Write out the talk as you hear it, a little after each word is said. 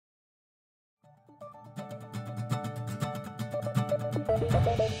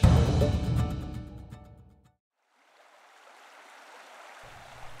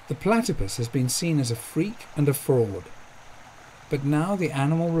The platypus has been seen as a freak and a fraud, but now the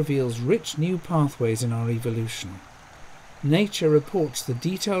animal reveals rich new pathways in our evolution. Nature reports the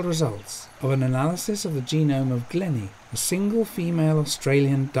detailed results of an analysis of the genome of Glennie, a single female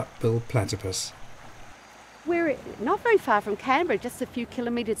Australian duck-billed platypus. We're not very far from Canberra, just a few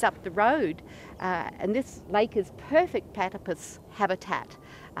kilometres up the road, and this lake is perfect platypus habitat.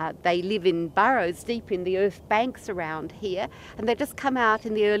 They live in burrows deep in the earth banks around here, and they just come out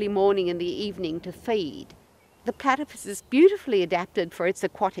in the early morning and the evening to feed. The platypus is beautifully adapted for its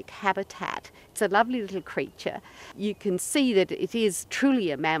aquatic habitat. It's a lovely little creature. You can see that it is truly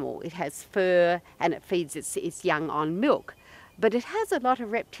a mammal. It has fur and it feeds its young on milk. But it has a lot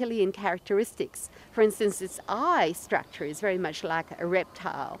of reptilian characteristics. For instance, its eye structure is very much like a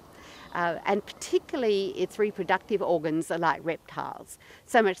reptile. And particularly its reproductive organs are like reptiles,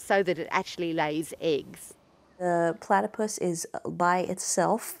 so much so that it actually lays eggs. The platypus is by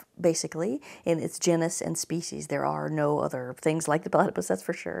itself, basically, in its genus and species. There are no other things like the platypus, that's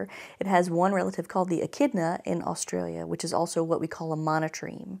for sure. It has one relative called the echidna in Australia, which is also what we call a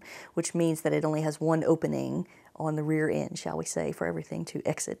monotreme, which means that it only has one opening on the rear end, shall we say, for everything to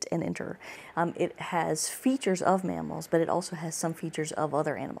exit and enter. It has features of mammals, but it also has some features of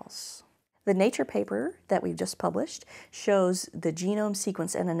other animals. The Nature paper that we've just published shows the genome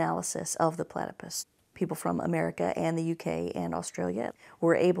sequence and analysis of the platypus. People from America and the UK and Australia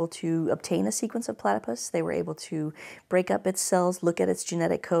were able to obtain a sequence of platypus. They were able to break up its cells, look at its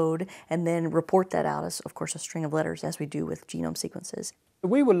genetic code, and then report that out as, of course, a string of letters, as we do with genome sequences.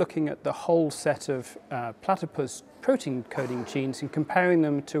 We were looking at the whole set of platypus protein coding genes and comparing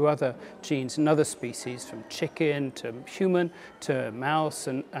them to other genes in other species, from chicken to human to mouse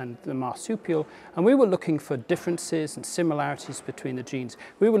and the marsupial. And we were looking for differences and similarities between the genes.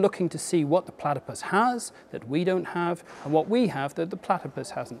 We were looking to see what the platypus has that we don't have and what we have that the platypus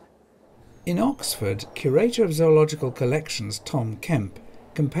hasn't. In Oxford, curator of zoological collections Tom Kemp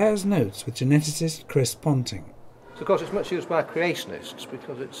compares notes with geneticist Chris Ponting. So of course it's much used by creationists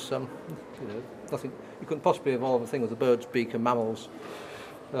because it's nothing. You couldn't possibly evolve a thing with a bird's beak and mammal's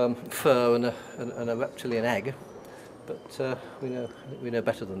fur and a reptilian egg, but we know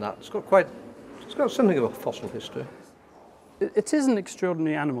better than that. It's got something of a fossil history. It is an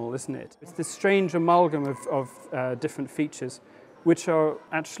extraordinary animal, isn't it? It's this strange amalgam of different features which are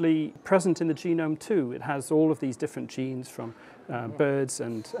actually present in the genome too. It has all of these different genes from birds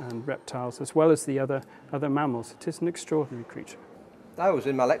and reptiles, as well as the other mammals. It in an extraordinary creature.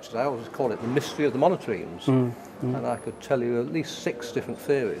 In my lectures, I always call it the mystery of the monotremes. And I could tell you at least 6 different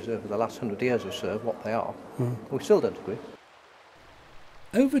theories over the last 100 years or so of what they are. We still don't agree.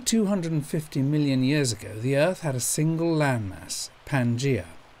 Over 250 million years ago, the Earth had a single landmass, Pangaea.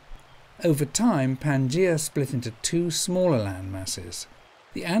 Over time, Pangaea split into 2 smaller landmasses.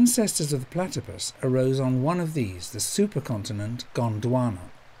 The ancestors of the platypus arose on one of these, the supercontinent Gondwana.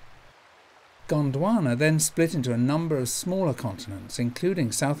 Gondwana then split into a number of smaller continents,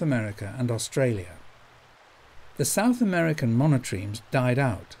 including South America and Australia. The South American monotremes died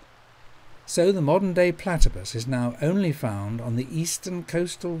out, so the modern-day platypus is now only found on the eastern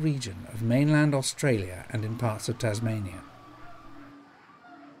coastal region of mainland Australia and in parts of Tasmania.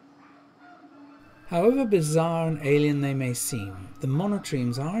 However bizarre and alien they may seem, the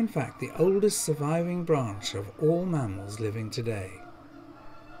monotremes are in fact the oldest surviving branch of all mammals living today.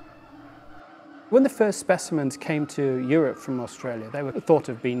 When the first specimens came to Europe from Australia, they were thought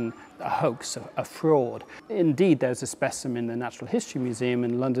to have been a hoax, a fraud. Indeed, there's a specimen in the Natural History Museum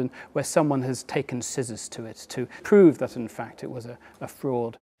in London where someone has taken scissors to it to prove that in fact it was a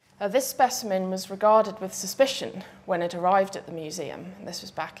fraud. This specimen was regarded with suspicion when it arrived at the museum. This was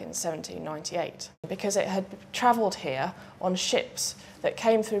back in 1798, because it had travelled here on ships that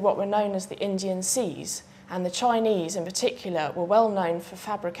came through what were known as the Indian Seas, and the Chinese in particular were well known for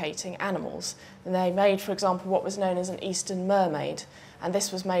fabricating animals. And they made, for example, what was known as an Eastern mermaid, and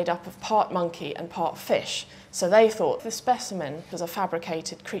this was made up of part monkey and part fish. So they thought the specimen was a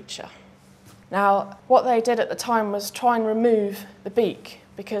fabricated creature. Now, what they did at the time was try and remove the beak,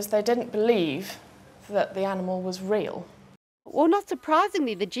 because they didn't believe that the animal was real. Well, not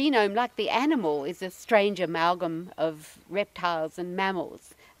surprisingly, the genome, like the animal, is a strange amalgam of reptiles and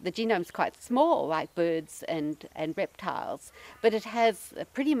mammals. The genome's quite small, like birds and reptiles, but it has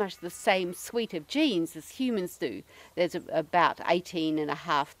pretty much the same suite of genes as humans do. There's about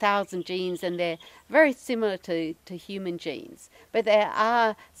 18,500 genes, and they're very similar to human genes. But there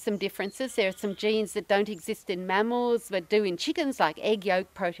are some differences. There are some genes that don't exist in mammals, but do in chickens, like egg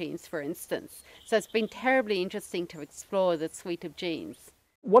yolk proteins, for instance. So it's been terribly interesting to explore the suite of genes.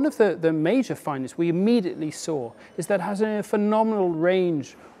 One of the major findings we immediately saw is that it has a phenomenal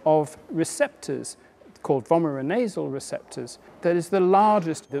range of receptors called vomeronasal receptors that is the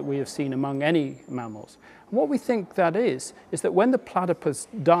largest that we have seen among any mammals. And what we think that is that when the platypus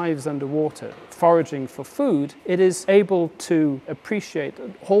dives underwater foraging for food, it is able to appreciate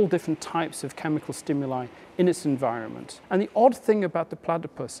whole different types of chemical stimuli in its environment. And the odd thing about the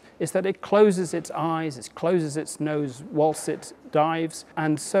platypus is that it closes its eyes, it closes its nose whilst it dives,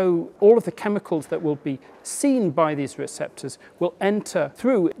 and so all of the chemicals that will be seen by these receptors will enter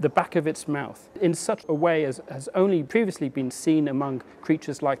through the back of its mouth in such a way as has only previously been seen among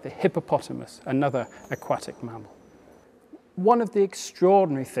creatures like the hippopotamus, another aquatic mammal. One of the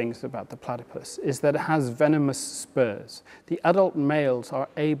extraordinary things about the platypus is that it has venomous spurs. The adult males are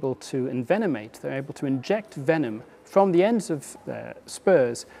able to envenomate, they're able to inject venom from the ends of their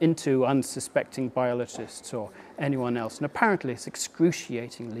spurs into unsuspecting biologists or anyone else, and apparently it's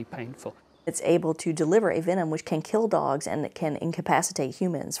excruciatingly painful. It's able to deliver a venom which can kill dogs and it can incapacitate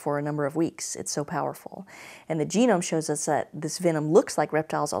humans for a number of weeks. It's so powerful. And the genome shows us that this venom looks like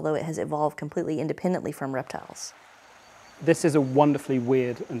reptiles, although it has evolved completely independently from reptiles. This is a wonderfully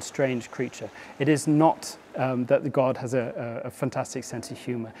weird and strange creature. It is not that God has a fantastic sense of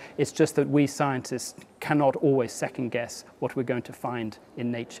humor. It's just that we scientists cannot always second guess what we're going to find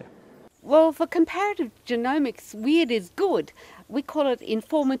in nature. Well, for comparative genomics, weird is good. We call it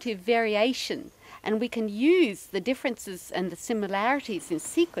informative variation, and we can use the differences and the similarities in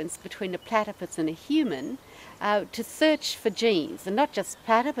sequence between a platypus and a human to search for genes, and not just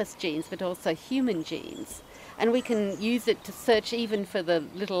platypus genes, but also human genes. And we can use it to search even for the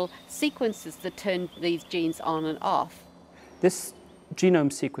little sequences that turn these genes on and off. This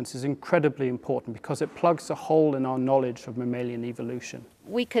genome sequence is incredibly important because it plugs a hole in our knowledge of mammalian evolution.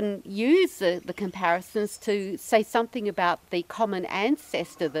 We can use the comparisons to say something about the common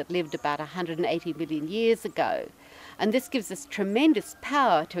ancestor that lived about 180 million years ago. And this gives us tremendous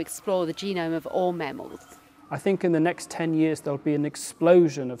power to explore the genome of all mammals. I think in the next 10 years there'll be an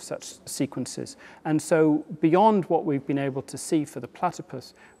explosion of such sequences. And so beyond what we've been able to see for the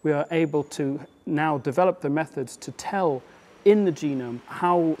platypus, we are able to now develop the methods to tell in the genome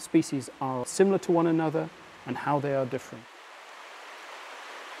how species are similar to one another and how they are different.